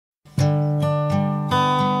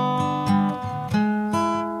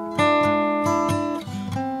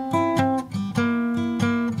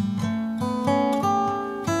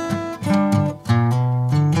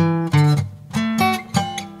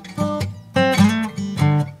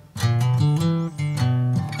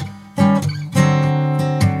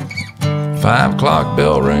5 o'clock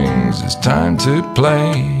bell rings, it's time to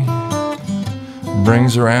play.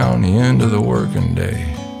 Brings around the end of the working day.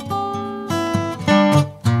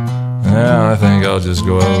 Now I think I'll just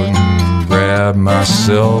go out and grab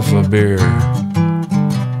myself a beer.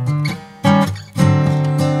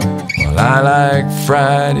 Well, I like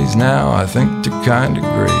Fridays now, I think they're kinda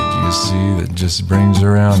great. You see, that just brings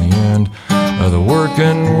around the end of the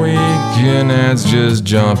working week, and that's just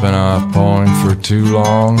jumping off point for 2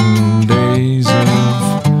 long days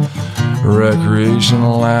of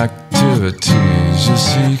recreational activities. You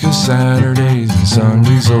see, 'cause Saturdays and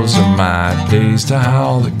Sundays, those are my days to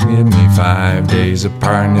howl. That give me 5 days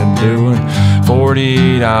apart and doing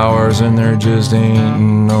 48 hours, and there just ain't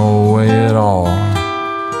no way at all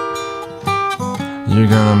you're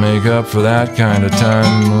gonna make up for that kind of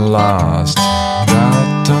time lost.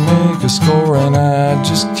 Got to make a score and I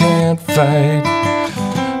just can't fight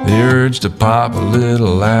the urge to pop a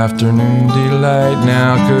little afternoon delight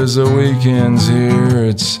now, 'cause the weekend's here,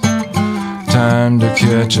 it's time to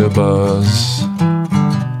catch a buzz.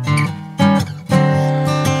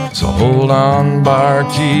 So hold on,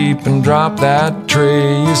 barkeep, and drop that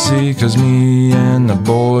tray, you see, 'cause me and the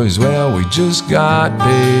boys, well, we just got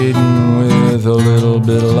paid, and with a little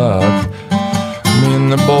bit of luck, me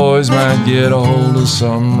and the boys might get a hold of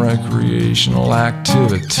some recreational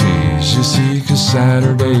activities. You see, 'cause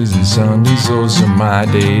Saturdays and Sundays, those are my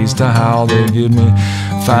days to howl. They give me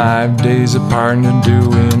 5 days apart and do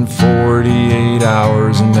in 48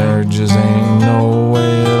 hours, and there just ain't no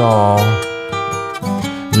way at all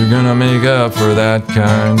you're gonna make up for that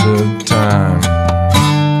kind of time.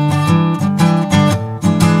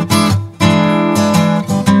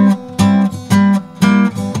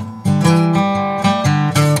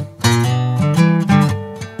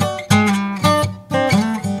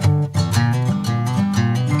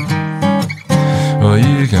 Well,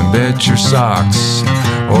 you can bet your socks,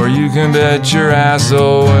 or you can bet your ass,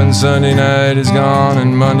 oh, when Sunday night is gone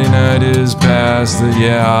and Monday night is past,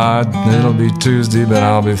 yeah, it'll be Tuesday, but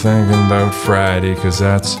I'll be thinking about Friday, 'cause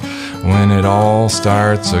that's when it all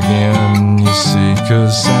starts again. You see,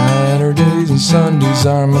 'cause Saturdays and Sundays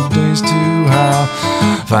are my days to howl.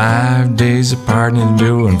 5 days apart and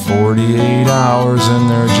doing 48 hours, and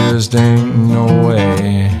there just ain't no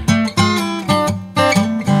way.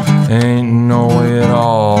 Ain't no way at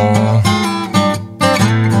all.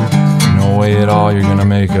 No way at all you're gonna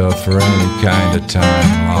make up for any kind of time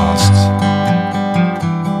lost.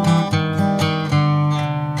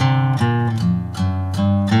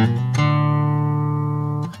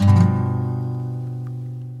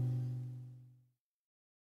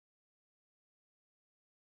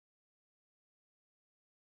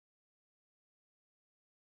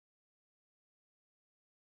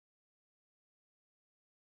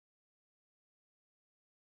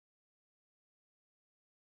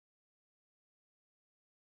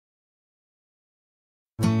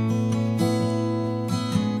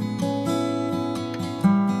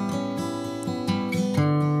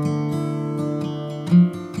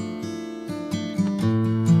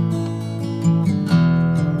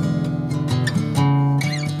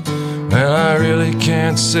 Well, I really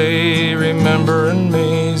can't say remembering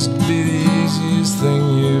me's be the easiest thing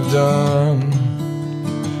you've done.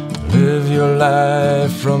 Live your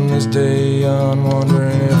life from this day on,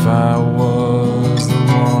 wondering if I was the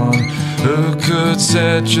one who could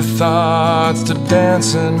set your thoughts to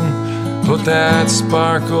dancing, put that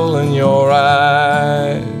sparkle in your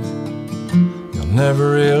eyes. You'll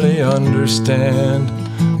never really understand,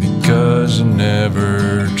 because you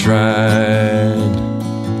never tried.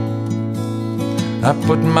 I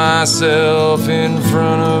put myself in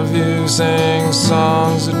front of you, sang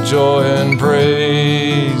songs of joy and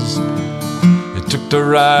praise. It took the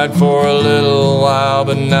ride for a little while,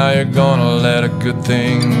 but now you're gonna let a good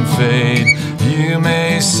thing fade. You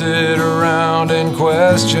may sit around and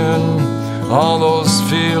question all those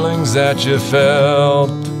feelings that you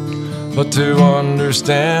felt, but to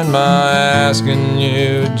understand my asking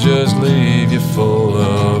you just leave you full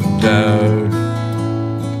of doubt.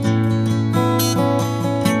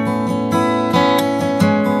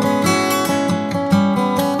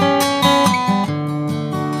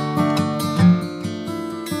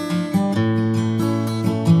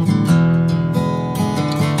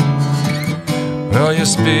 Well, you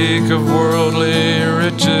speak of worldly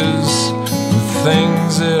riches,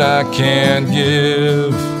 things that I can't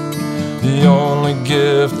give. The only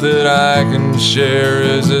gift that I can share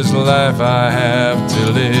is this life I have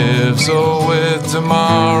to live. So with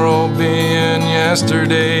tomorrow being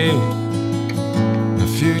yesterday, the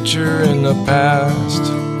future in the past,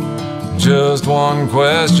 just one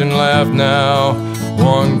question left now.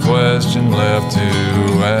 one question left to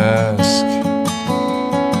ask.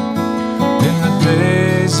 In the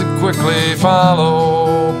days that quickly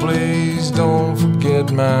follow, please don't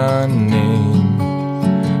forget my name,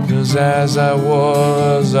 'cause as I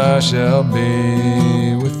was, I shall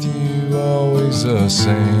be with you always the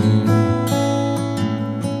same.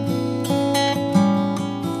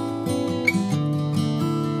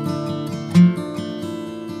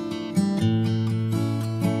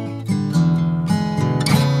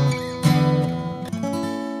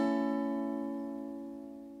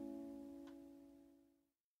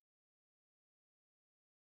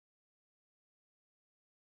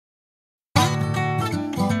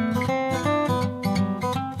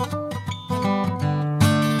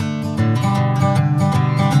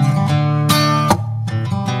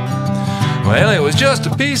 Well, it was just a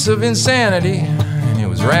piece of insanity, and it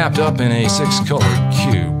was wrapped up in a 6-colored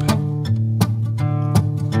cube.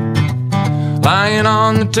 Lying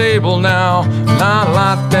on the table now, not a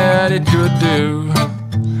lot that it could do,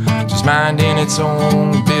 just minding its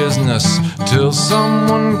own business till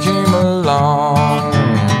someone came along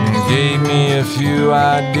and gave me a few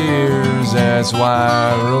ideas. That's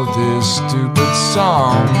why I wrote this stupid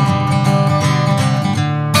song.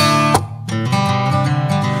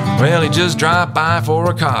 Well, he just dropped by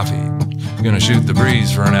for a coffee, gonna shoot the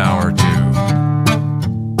breeze for an hour or two.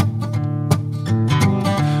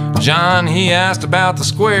 John, he asked about the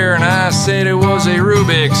square, and I said it was a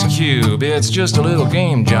Rubik's Cube. It's just a little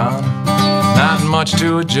game, John, not much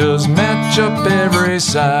to it, just match up every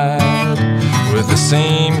side with the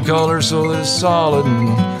same color so that it's solid,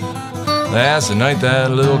 and that's the night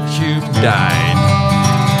that little cube died.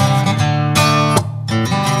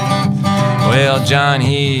 Well, John,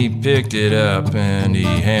 he picked it up and he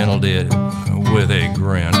handled it with a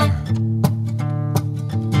grin.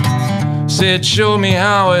 Said, show me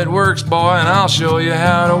how it works, boy, and I'll show you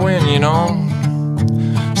how to win, you know.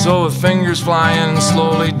 So with fingers flying,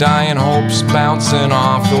 slowly dying, hopes bouncing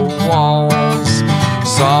off the walls,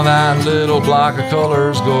 saw that little block of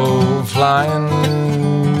colors go flying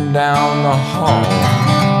down the hall.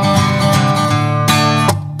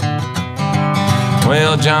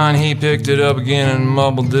 Well, John, he picked it up again and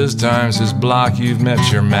mumbled this time, says, Block, you've met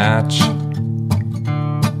your match.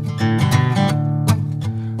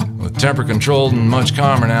 With temper controlled and much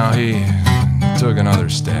calmer now, he took another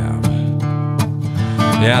stab.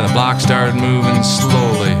 Yeah, the block started moving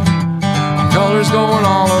slowly, colors going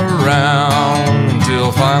all around,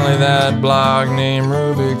 until finally that block named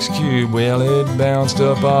Rubik's Cube, well, it bounced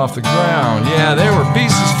up off the ground. Yeah, there were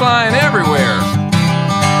pieces flying everywhere.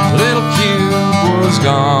 Little cube was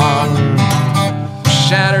gone,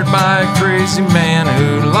 shattered by a crazy man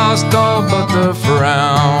who lost all but the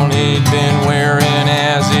frown he'd been wearing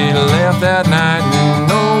as he left that night, and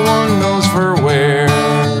no one knows for where.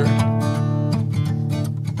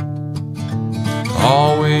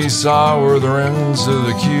 All we saw were the remnants of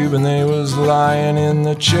the cube, and they was lying in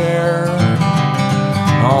the chair,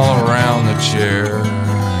 all around the chair,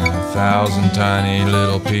 1,000 tiny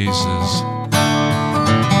little pieces.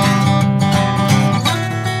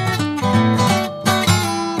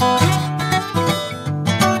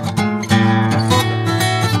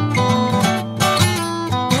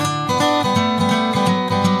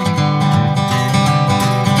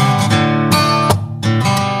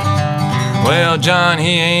 Well, John,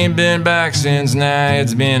 he ain't been back since now.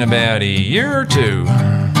 It's been about a year or two,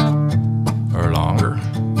 or longer.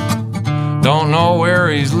 Don't know where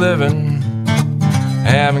he's living,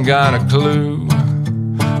 haven't got a clue.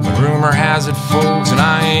 But rumor has it, folks, and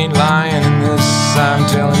I ain't lying in this, I'm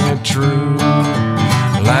telling you true.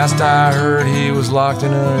 Last I heard, he was locked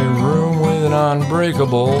in a room with an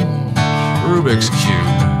unbreakable Rubik's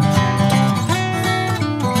Cube.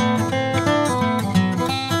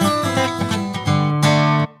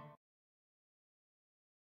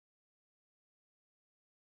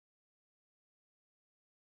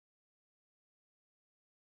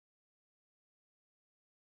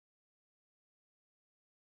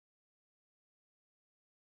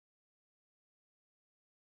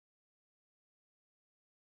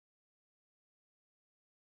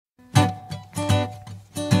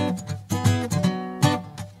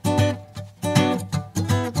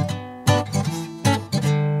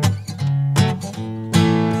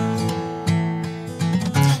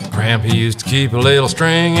 Grandpa used to keep a little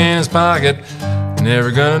string in his pocket.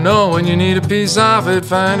 Never gonna know when you need a piece of it.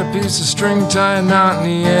 Find a piece of string, tie a knot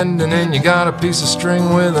in the end, and then you got a piece of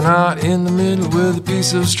string with a knot in the middle with a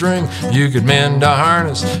piece of string. You could mend a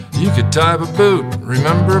harness, you could tie a boot,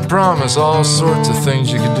 remember a promise, all sorts of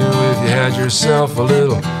things you could do if you had yourself a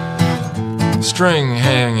little string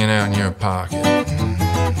hanging out in your pocket.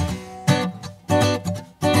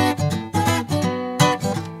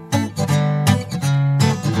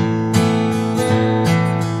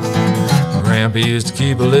 Grandpa used to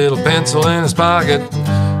keep a little pencil in his pocket.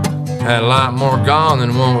 Had a lot more gone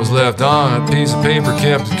than what was left on. A piece of paper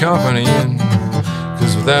kept the company in.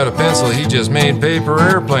 Cause without a pencil he just made paper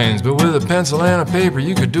airplanes. But with a pencil and a paper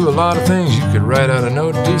you could do a lot of things. You could write out a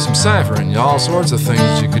note, do some ciphering, all sorts of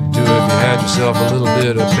things you could do if you had yourself a little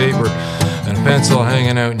bit of paper and a pencil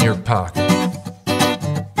hanging out in your pocket.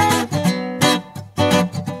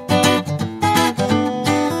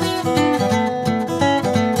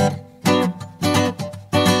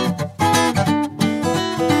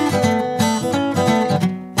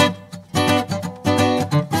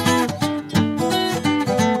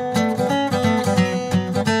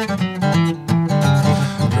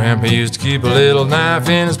 Grandpa used to keep a little knife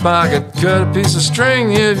in his pocket. Cut a piece of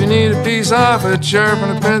string if you need a piece off it.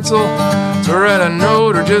 Sharpen a pencil to write a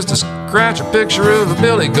note or just to scratch a picture of a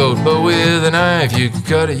billy goat. But with a knife you could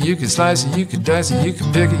cut it, you could slice it, you could dice it, you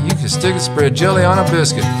could pick it, you could stick it, spread jelly on a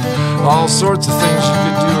biscuit. All sorts of things you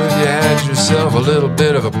could do if you had yourself a little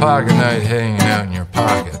bit of a pocket knife hanging out in your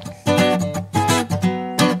pocket.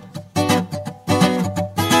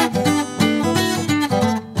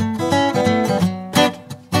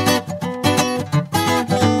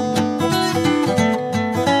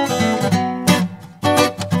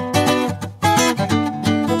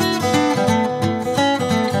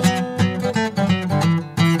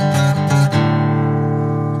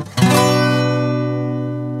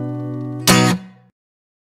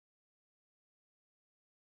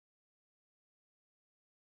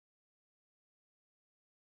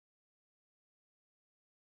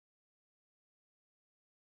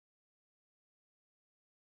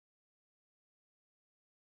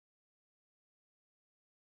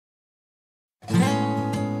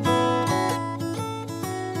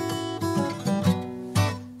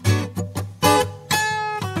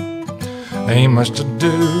 Ain't much to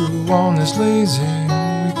do on this lazy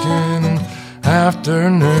weekend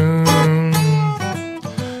afternoon.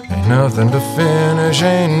 Ain't nothing to finish,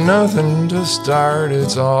 ain't nothing to start.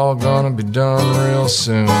 It's all gonna be done real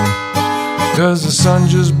soon. Cause the sun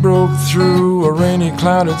just broke through a rainy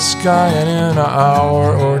clouded sky, and in an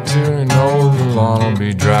hour or two you know the lawn will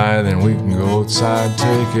be dry. Then we can go outside,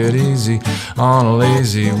 take it easy on a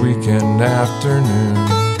lazy weekend afternoon.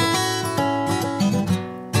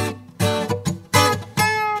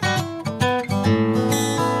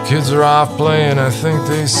 Kids are off playing, I think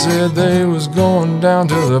they said they was going down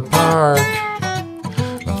to the park.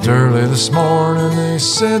 Left early this morning, they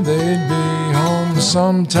said they'd be home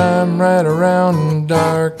sometime right around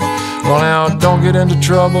dark. Well now, don't get into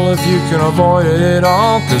trouble if you can avoid it at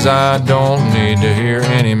all, cause I don't need to hear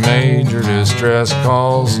any major distress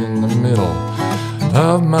calls in the middle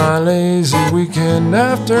of my lazy weekend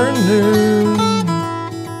afternoon.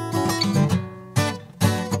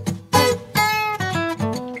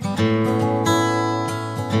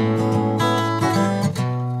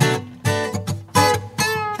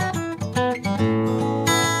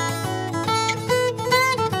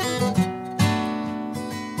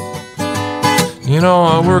 You know,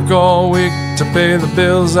 I work all week to pay the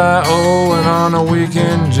bills I owe, and on a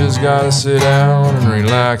weekend just gotta sit down and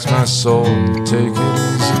relax my soul and take it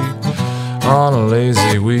easy on a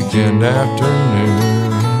lazy weekend afternoon.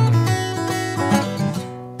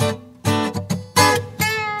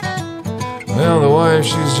 Well, the wife,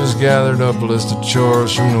 she's just gathered up a list of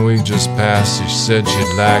chores from the week just past. She said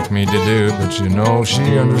she'd like me to do, but you know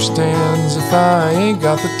she understands if I ain't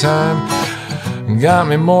got the time. Got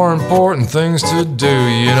me more important things to do,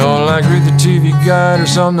 you know, like read the TV guide or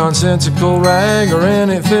some nonsensical rag or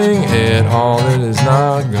anything at all that is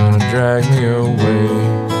not gonna drag me away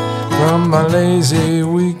from my lazy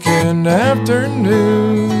weekend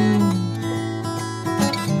afternoon.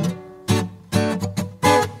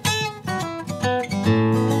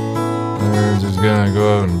 They're just gonna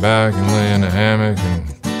go out and back and lay in a hammock, and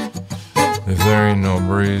if there ain't no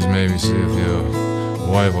breeze, maybe see if the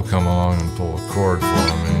wife will come along and pull a cord for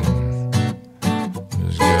me and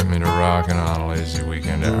just get me to rocking on a lazy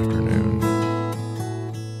weekend afternoon.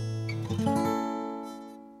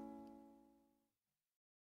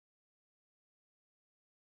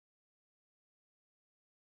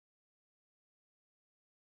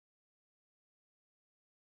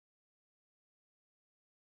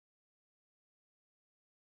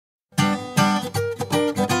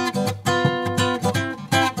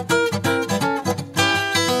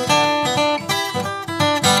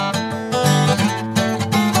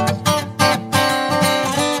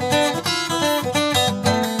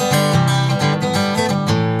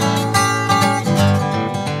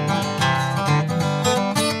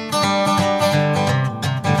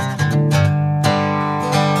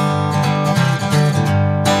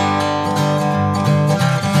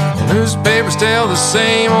 Newspapers tell the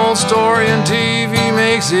same old story, and TV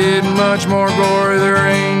makes it much more gory. There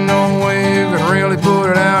ain't no way you can really put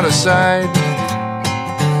it out of sight.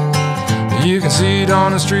 You can see it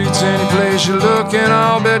on the streets any place you look, and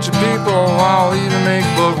I'll bet you people I'll even make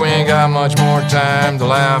a book. We ain't got much more time to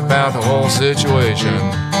laugh about the whole situation.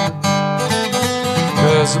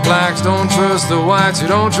 'Cause the blacks don't trust the whites, who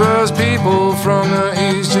don't trust people from the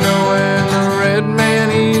east, you know, and the red man,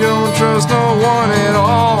 he don't trust no one at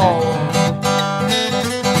all.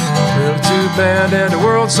 Really too bad that the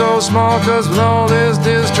world's so small, 'cause with all this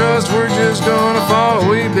distrust, we're just gonna fall a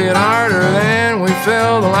wee bit harder than we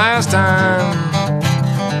fell the last time.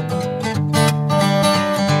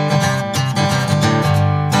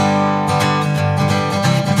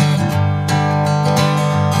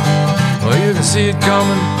 You can see it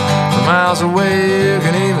coming from miles away. You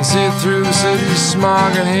can even see it through the city's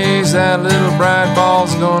smog and haze. That little bright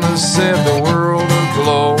ball's gonna set the world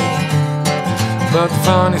aglow. But the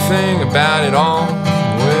funny thing about it all,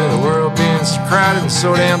 with the world being so crowded and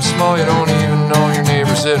so damn small, you don't even know your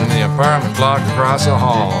neighbor sitting in the apartment block across the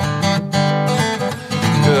hall.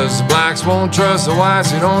 'Cause the blacks won't trust the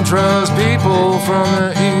whites, who don't trust people from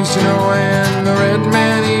the east, you know, and the red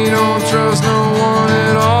man, he don't trust no one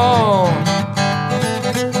at all.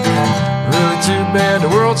 Really too bad the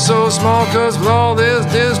world's so small, 'cause with all this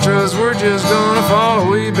distrust, we're just gonna fall a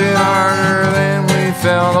wee bit harder than we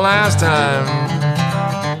fell the last time.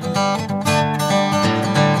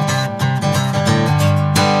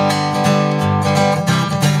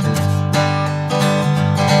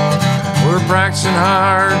 We're practicing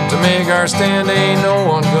hard to make our stand. Ain't no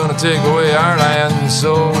one gonna take away our land. And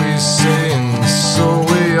so we say, and so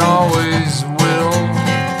we always will.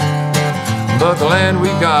 But the land we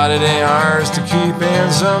got, it ain't ours to keep.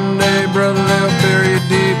 And someday, brother, they'll bury it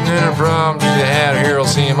deep. And then our problems they had here will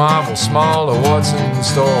seem awful small to what's in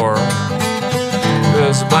store.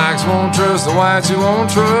 'Cause the blacks won't trust the whites, who won't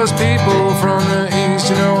trust people from the east,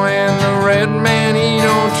 you know, and the red man, he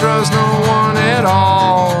don't trust no one at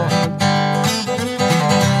all.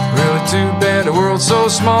 Too bad the world's so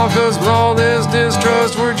small, 'cause with all this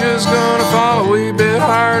distrust, we're just gonna fall a wee bit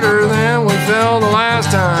harder than we fell the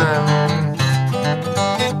last time.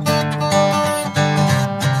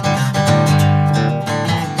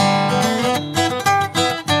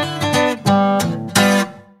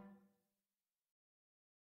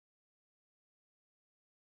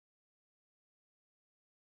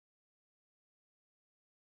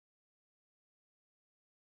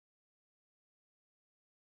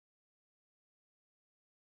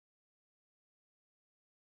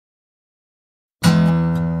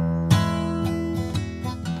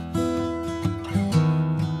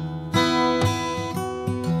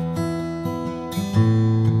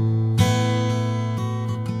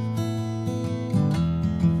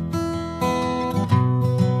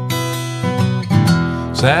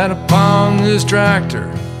 Sat upon this tractor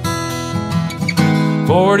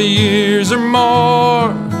 40 years or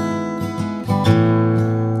more.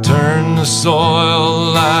 Turn the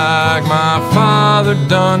soil like my father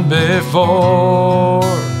done before.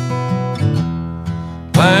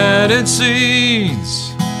 Planted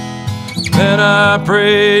seeds, then I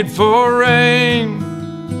prayed for rain.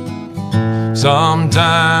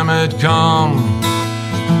 Sometime it'd come,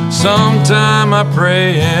 sometime I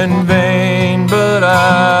pray in vain. But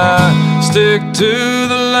I stick to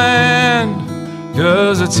the land,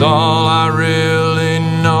 'cause it's all I really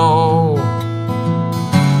know.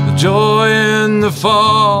 The joy in the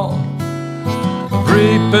fall of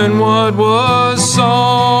reaping what was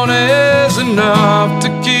sown is enough to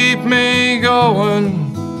keep me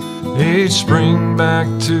going each spring back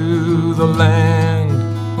to the land.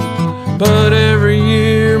 But every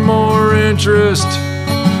year more interest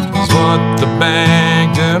is what the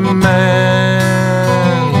bank demands.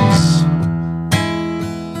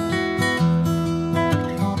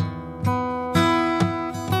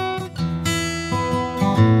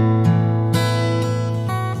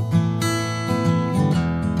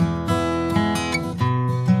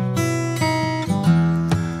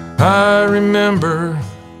 I remember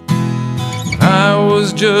when I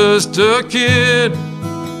was just a kid,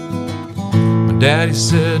 my daddy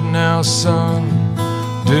said, "Now son,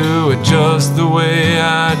 do it just the way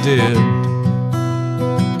I did.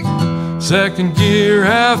 Second gear,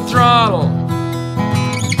 half throttle,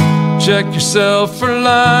 check yourself for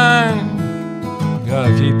line.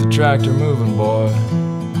 Gotta keep the tractor moving, boy.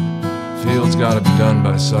 Field's gotta be done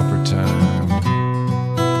by supper time."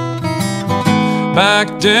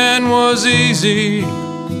 Back then was easy,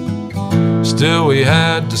 still we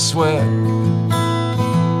had to sweat.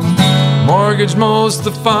 Mortgage most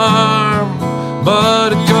the farm,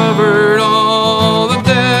 but it cost covered all the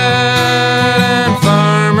dead, and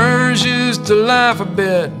farmers used to laugh a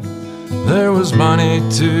bit. There was money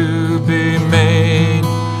to be made.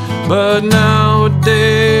 But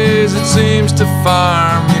nowadays it seems to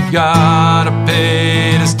farm you've gotta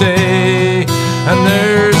pay to stay, and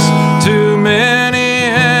there's too many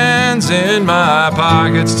hands in my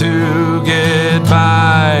pockets to get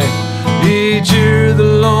by. Each year the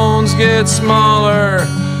loans get smaller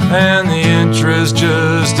and the interest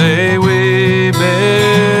just a wee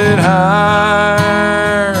bit higher.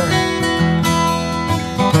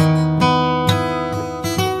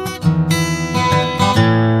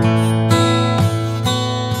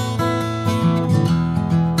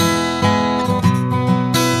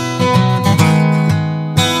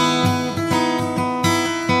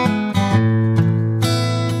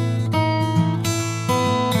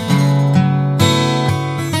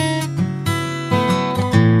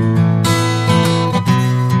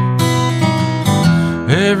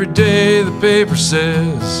 Every day the paper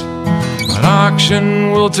says an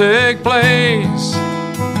auction will take place.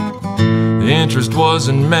 The interest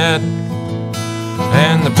wasn't met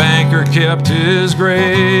and the banker kept his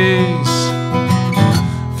grace.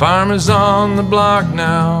 Farmers on the block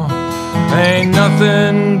now, ain't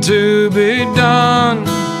nothing to be done.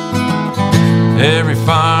 Every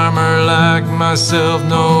farmer like myself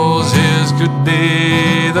knows his could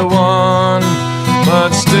be the one.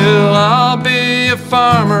 But still I'll be a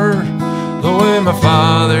farmer the way my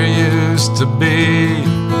father used to be,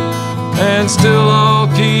 and still I'll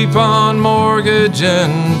keep on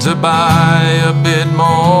mortgaging to buy a bit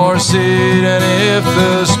more seed. And if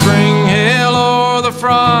the spring hail or the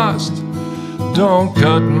frost don't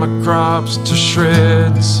cut my crops to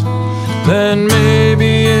shreds, then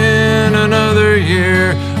maybe in another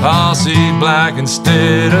year I'll see black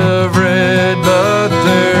instead of red. But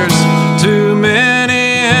there's too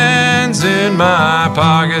many hands in my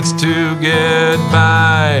pockets to get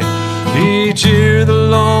by. Each year the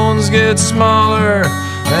loans get smaller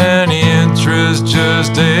and the interest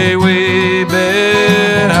just a wee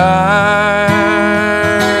bit higher.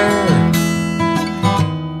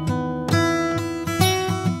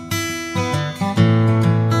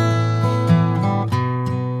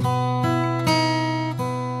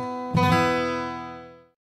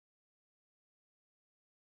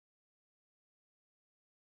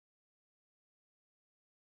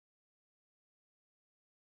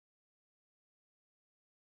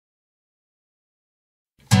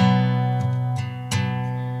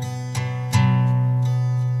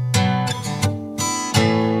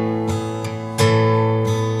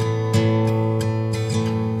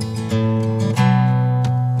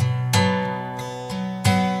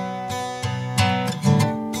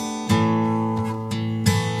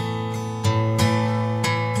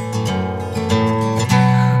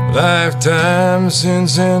 Lifetime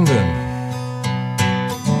since ending,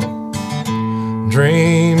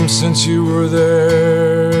 dreams since you were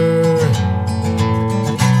there.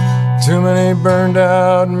 Too many burned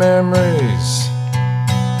out memories,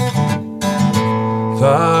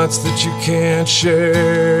 thoughts that you can't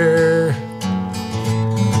share.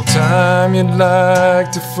 Time you'd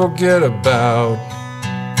like to forget about,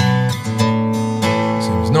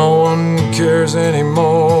 seems no one cares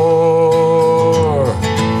anymore,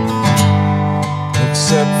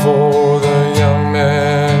 except for the young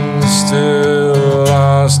men still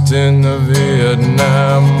lost in the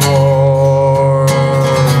Vietnam War.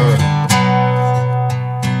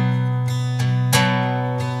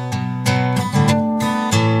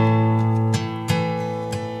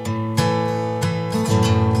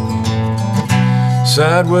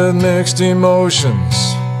 Sad with mixed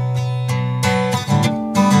emotions,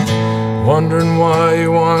 wondering why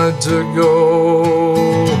you wanted to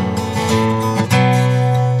go.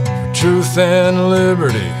 Truth and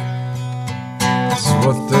liberty, that's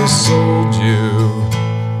what they sold you.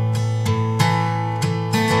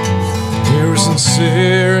 You were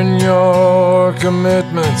sincere in your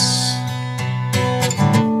commitments,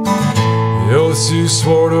 the oaths you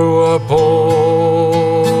swore to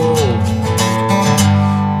uphold.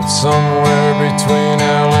 But somewhere between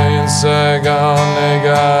LA and Saigon, they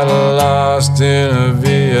got lost in a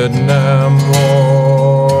Vietnam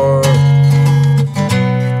War.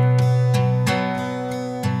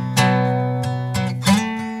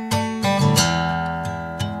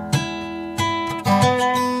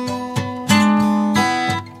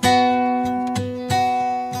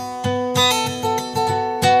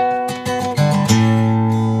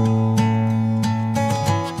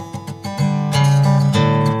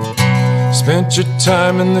 Spent your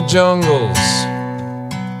time in the jungles,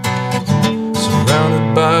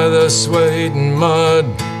 surrounded by the sweat and mud.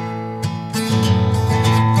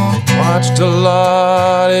 Watched a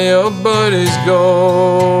lot of your buddies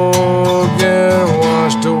go, get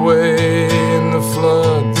washed away in the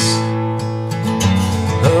floods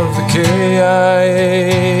of the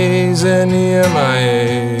KIAs and the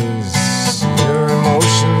MIAs. Your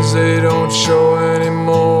emotions, they don't show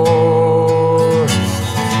anymore.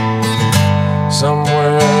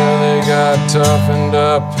 Somewhere they got toughened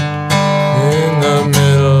up in the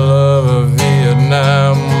middle of a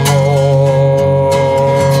Vietnam War.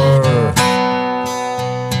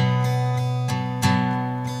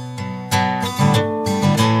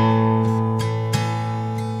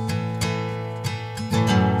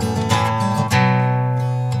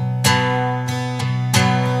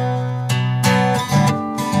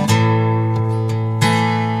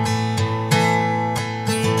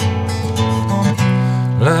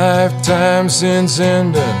 Lifetime since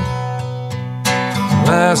ended,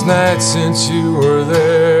 last night since you were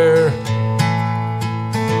there.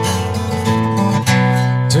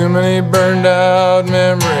 Too many burned out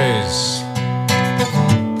memories,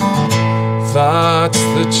 thoughts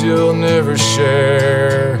that you'll never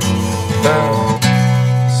share.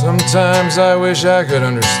 Sometimes I wish I could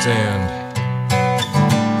understand.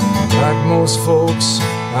 Like most folks,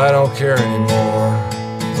 I don't care anymore.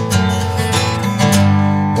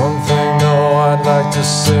 I'd like to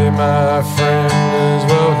say, my friend, is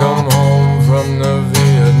welcome home from the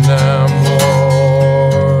Vietnam War.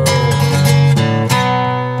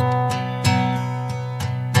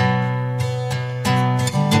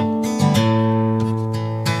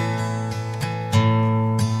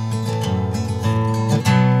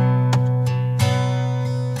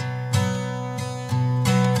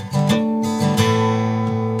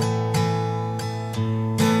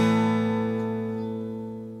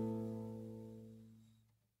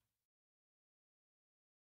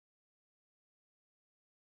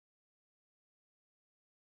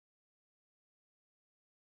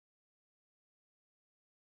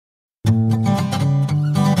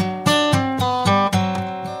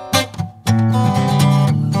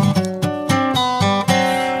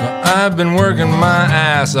 I've been working my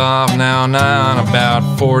ass off now on about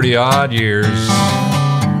 40 odd years,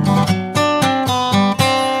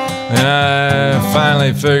 and I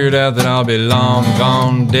finally figured out that I'll be long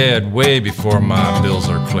gone dead way before my bills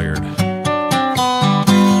are cleared.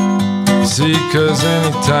 See, 'cause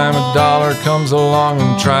anytime a dollar comes along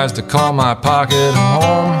and tries to call my pocket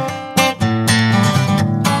home,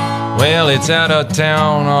 well, it's out of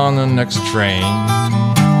town on the next train,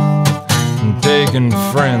 taking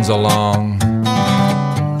friends along.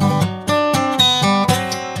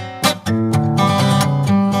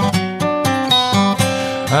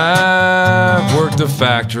 I've worked the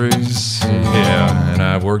factories, yeah, and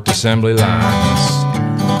I've worked assembly lines,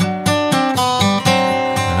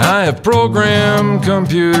 and I have programmed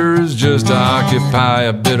computers just to occupy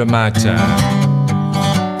a bit of my time.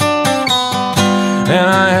 And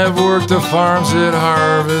I have worked the farms that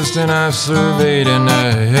harvest, and I've surveyed in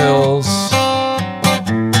the hills,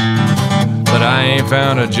 but I ain't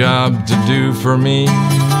found a job to do for me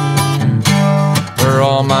or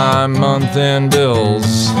all my month-end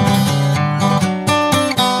bills.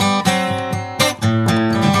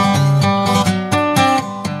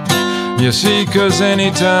 You see, 'cause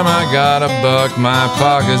anytime I got a buck, my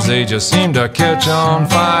pockets, they just seem to catch on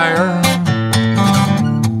fire,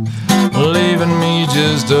 leaving me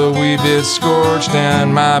just a wee bit scorched,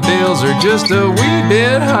 and my bills are just a wee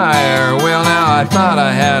bit higher. Well, now I thought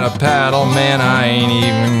I had a paddle, man, I ain't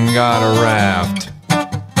even got a raft.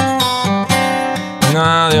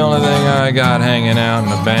 Nah, the only thing I got hanging out in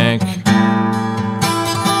the bank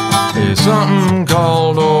is something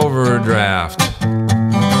called overdraft.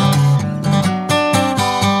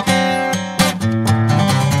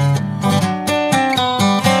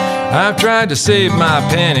 I've tried to save my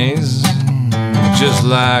pennies, just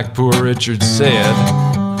like poor Richard said.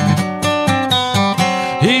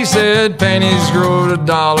 He said pennies grow to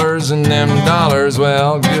dollars, and them dollars,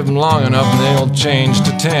 well, give them long enough and they'll change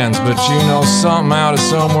to tens. But you know, something out of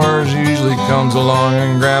somewhere usually comes along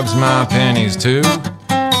and grabs my pennies too.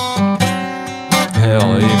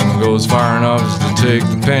 Hell, it even goes far enough as to take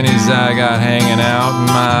the pennies I got hanging out in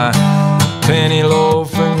my penny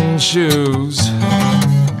loafing shoes.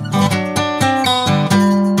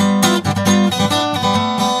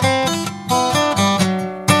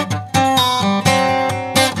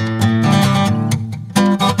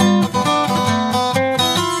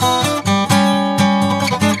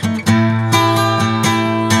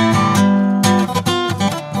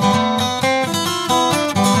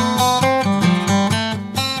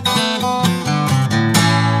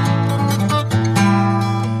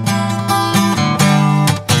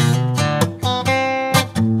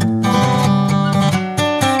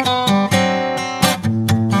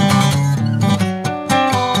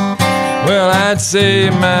 I'd say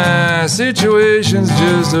my situation's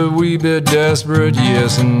just a wee bit desperate,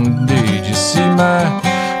 yes indeed. You see, my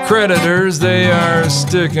creditors, they are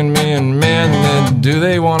sticking me, and man, do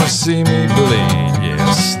they want to see me bleed.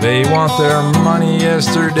 Yes, they want their money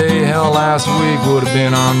yesterday. Hell, last week would have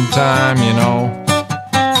been on time, you know.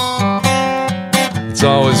 It's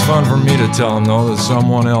always fun for me to tell them, though, that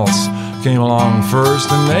someone else came along first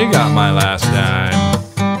and they got my last dime.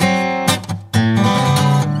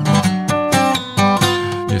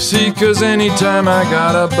 You see, 'cause anytime I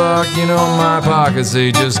got a buck, you know, my pockets,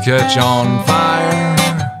 they just catch on fire,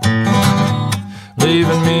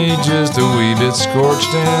 leaving me just a wee bit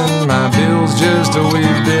scorched and my bills just a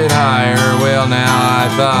wee bit higher. Well, now I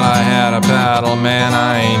thought I had a paddle, man,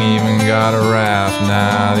 I ain't even got a raft.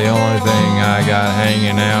 Nah, the only thing I got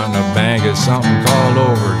hanging out in the bank is something called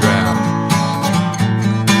overdraft.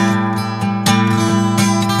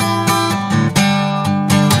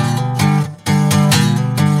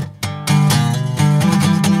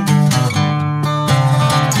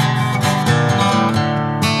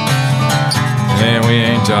 And we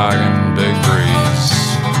ain't talking big breeze,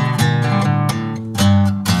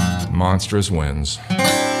 monstrous winds.